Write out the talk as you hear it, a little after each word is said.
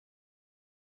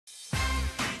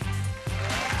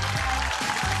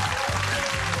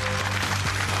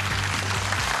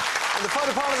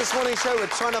of this morning show, we're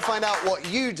trying to find out what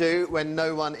you do when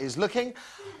no one is looking.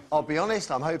 I'll be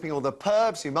honest, I'm hoping all the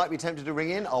pervs who might be tempted to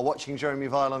ring in are watching Jeremy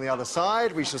Vile on the other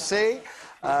side. We shall see.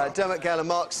 Dermot, Gale and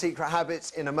Mark's secret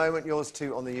habits in a moment. Yours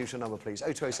too on the usual number, please.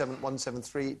 0207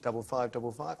 173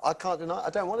 5555. I can't deny it. I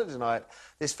don't want to deny it.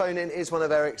 This phone-in is one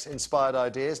of Eric's inspired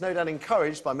ideas, no doubt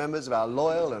encouraged by members of our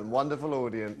loyal and wonderful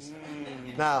audience.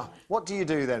 Now, what do you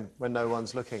do then when no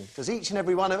one's looking? Does each and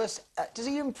every one of us, does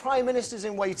even Prime Ministers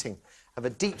in waiting, have a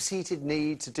deep-seated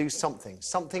need to do something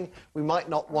we might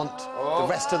not want the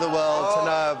rest of the world to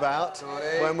know about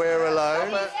when we're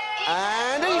alone?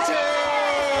 And eating!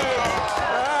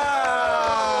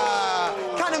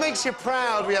 Kind of makes you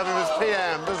proud we have him as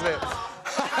PM, doesn't it?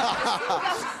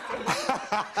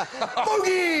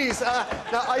 Bogies!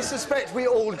 Now, I suspect we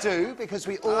all do, because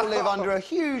we all live under a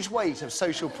huge weight of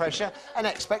social pressure and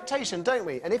expectation, don't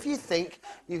we? And if you think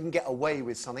you can get away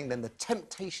with something, then the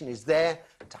temptation is there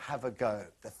to have a go.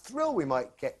 The thrill we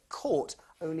might get caught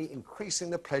only increasing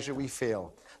the pleasure we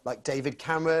feel. Like David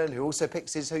Cameron, who also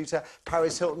picks his hooter,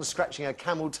 Paris Hilton scratching her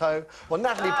camel toe, or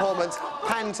Natalie Portman's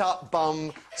pant-up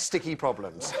bum sticky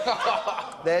problems.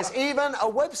 There's even a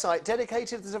website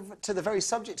dedicated to the very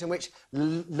subject in which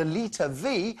Lolita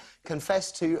V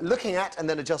confessed to looking at and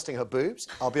then adjusting her boobs.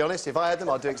 I'll be honest, if I had them,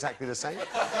 I'd do exactly the same.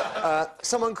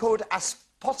 Someone called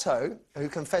Poto, who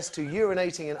confessed to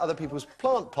urinating in other people's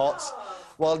plant pots,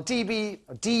 while D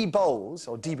Bowles,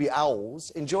 or DB Owls,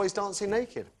 enjoys dancing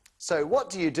naked. So what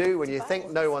do you do when you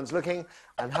think no one's looking?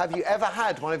 And have you ever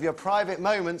had one of your private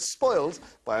moments spoiled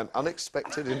by an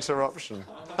unexpected interruption?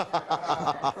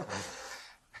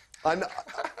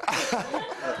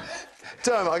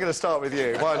 Dermot, I'm going to start with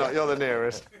you. Why not? You're the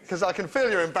nearest. Because I can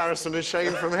feel your embarrassment and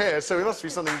shame from here, so it must be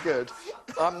something good.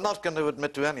 I'm not going to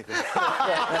admit to anything.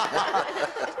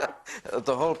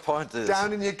 The whole point is...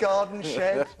 Down in your garden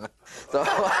shed? The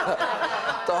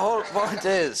whole point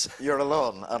is you're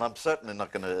alone, and I'm certainly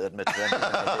not going to admit to anything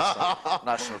on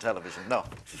national television, no.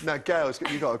 Now, Gail,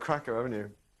 you've got a cracker, haven't you?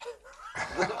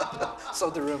 So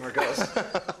the rumour goes.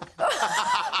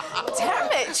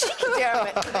 Dermot, cheeky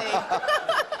Dermot today.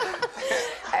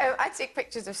 I take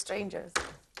pictures of strangers.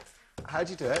 How'd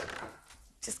you do it?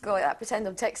 Just go like that, pretend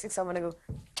I'm texting someone and go...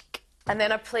 And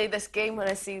then I play this game when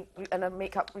I see... And I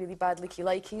make up really bad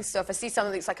looky-likeys. So if I see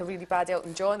something that looks like a really bad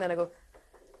Elton John, then I go...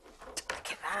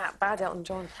 Look at that, bad Elton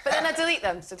John. But then I delete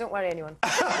them, so don't worry, anyone.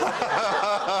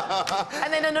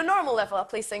 And then on a normal level, I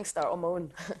play SingStar on my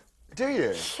own. Do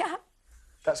you? Yeah.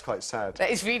 That's quite sad. That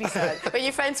is really sad. When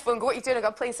your friends phone, go, what are you doing? I go,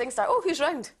 I'm playing SingStar. Oh, who's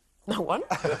round? No one.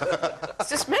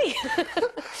 It's just me.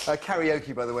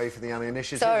 Karaoke, by the way, for the Annie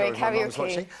Initiative. Sorry, karaoke.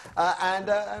 watching. And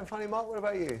finally, Mark, what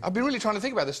about you? I've been really trying to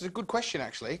think about this. It's a good question,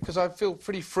 actually, because I feel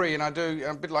pretty free, and I do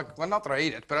a bit like, well, not that I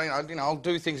eat it, but I'll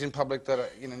do things in public that are,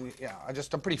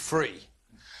 I'm pretty free.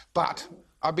 But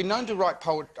I've been known to write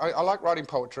poetry. I like writing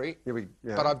poetry,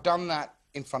 but I've done that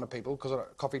in front of people because at a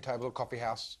coffee table or coffee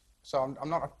house. So I'm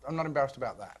not embarrassed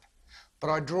about that. But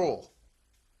I draw.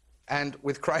 And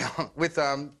with crayon, with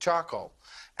charcoal,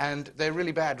 and they're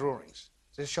really bad drawings.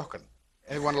 They're shocking.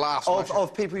 Everyone laughs.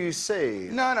 Of people you see?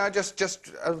 No, just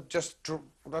I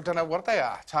don't know what they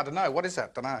are. It's hard to know. What is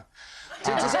that? Don't know.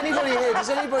 Does anybody here?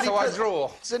 I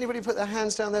draw. Does anybody put their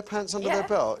hands down their pants under their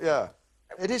belt? Yeah.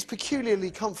 It is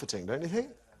peculiarly comforting, don't you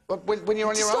think? But when you're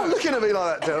on your own. Stop looking at me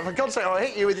like that, Dylan. For God's sake, I'll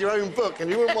hit you with your own book, and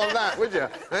you wouldn't want that, would you?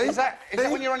 Eh? Is that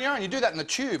when you're on your own? You do that in the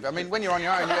tube. I mean, when you're on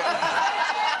your own,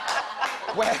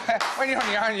 when you're on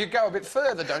your own, you go a bit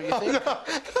further, don't you think?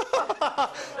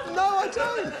 Oh, no. No, I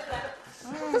don't.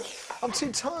 I'm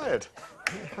too tired.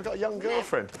 I've got a young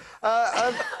girlfriend.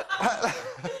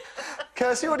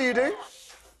 Kirsty, what do you do?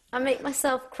 I make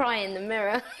myself cry in the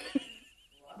mirror.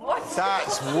 What?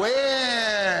 That's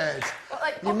weird. What,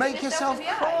 like you make yourself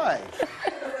cry?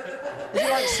 Is it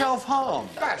like self-harm?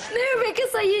 No,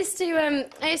 because I used to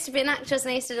be an actress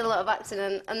and I used to do a lot of acting,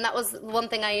 and that was one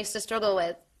thing I used to struggle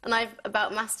with. And I've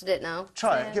about mastered it now.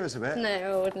 Try it. Give us a bit. No,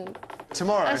 I wouldn't.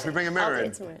 Tomorrow, if we bring a mirror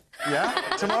in. Tomorrow. Yeah?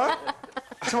 Tomorrow?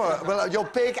 Tomorrow. Well, your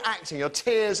big acting, your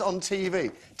tears on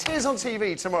TV. Tears on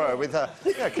TV tomorrow with her.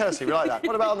 Yeah, Kirsty, we like that.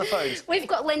 What about on the phones? We've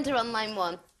got Linda on line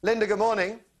 1. Linda, good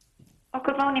morning. Oh,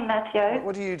 good morning, Matthew.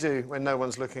 What do you do when no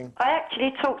one's looking? I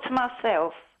actually talk to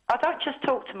myself. I don't just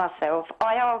talk to myself,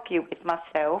 I argue with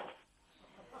myself.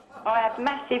 I have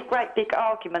massive, great big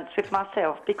arguments with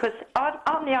myself because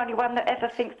I'm the only one that ever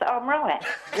thinks that I'm right.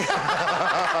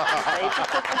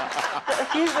 But a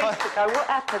few weeks ago, what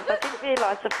happened, I didn't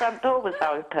realise the front door was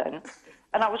open.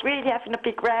 And I was really having a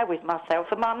big row with myself,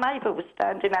 and my neighbour was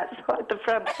standing outside the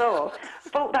front door,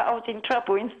 thought that I was in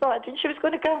trouble inside, and she was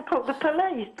going to go and call the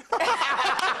police.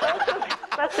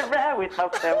 That's a row with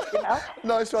myself, you know.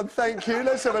 Nice one, thank you.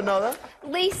 Let's have another.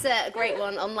 Lisa, a great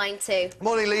one, online too.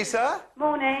 Morning, Lisa.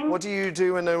 Morning. What do you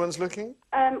do when no one's looking?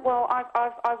 Well, I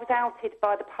was outed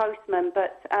by the postman,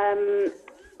 but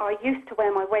I used to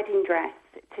wear my wedding dress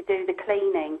to do the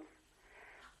cleaning.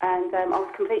 And I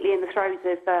was completely in the throes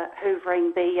of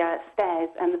hoovering the stairs,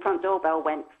 and the front doorbell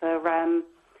went for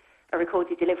a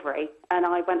recorded delivery. And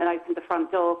I went and opened the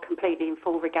front door completely in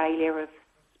full regalia of...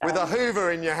 With a hoover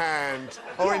in your hand,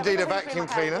 or indeed a vacuum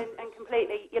cleaner. And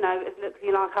completely, you know,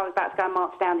 looking like I was about to go and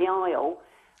march down the aisle.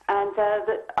 And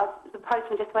the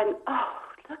postman just went, "Oh,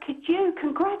 look at you,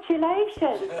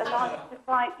 congratulations." And I was just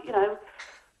like, you know...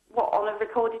 What, on a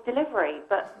recorded delivery?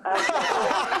 But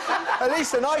At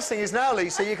least the nice thing is now,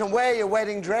 Lisa, you can wear your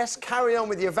wedding dress, carry on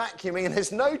with your vacuuming, and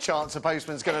there's no chance a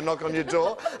postman's going to knock on your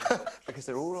door because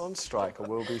they're all on strike or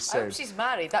will be I soon. hope she's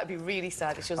married. That'd be really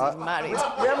sad if she wasn't even married.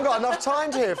 We haven't got enough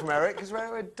time to hear from Eric because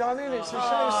we're done in. It's a shame.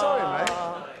 Sorry, mate.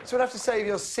 So we'll have to save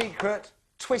your secret,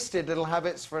 twisted little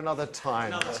habits for another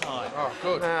time. Oh,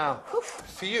 good. Now,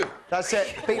 For you. that's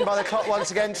it. Beaten by the clock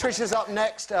once again. Trisha's up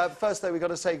next. First, though, we've got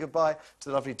to say goodbye to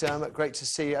the lovely Dermot. Great to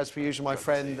see you, as per usual, my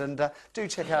friend. And do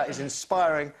check out his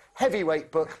inspiring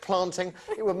heavyweight book, Planting.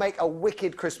 It would make a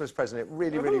wicked Christmas present. It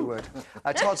really, really would.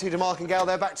 Tatu, DeMarc and Gail,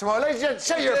 they're back tomorrow. Ladies and gents,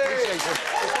 show your appreciation.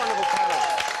 It's wonderful panel.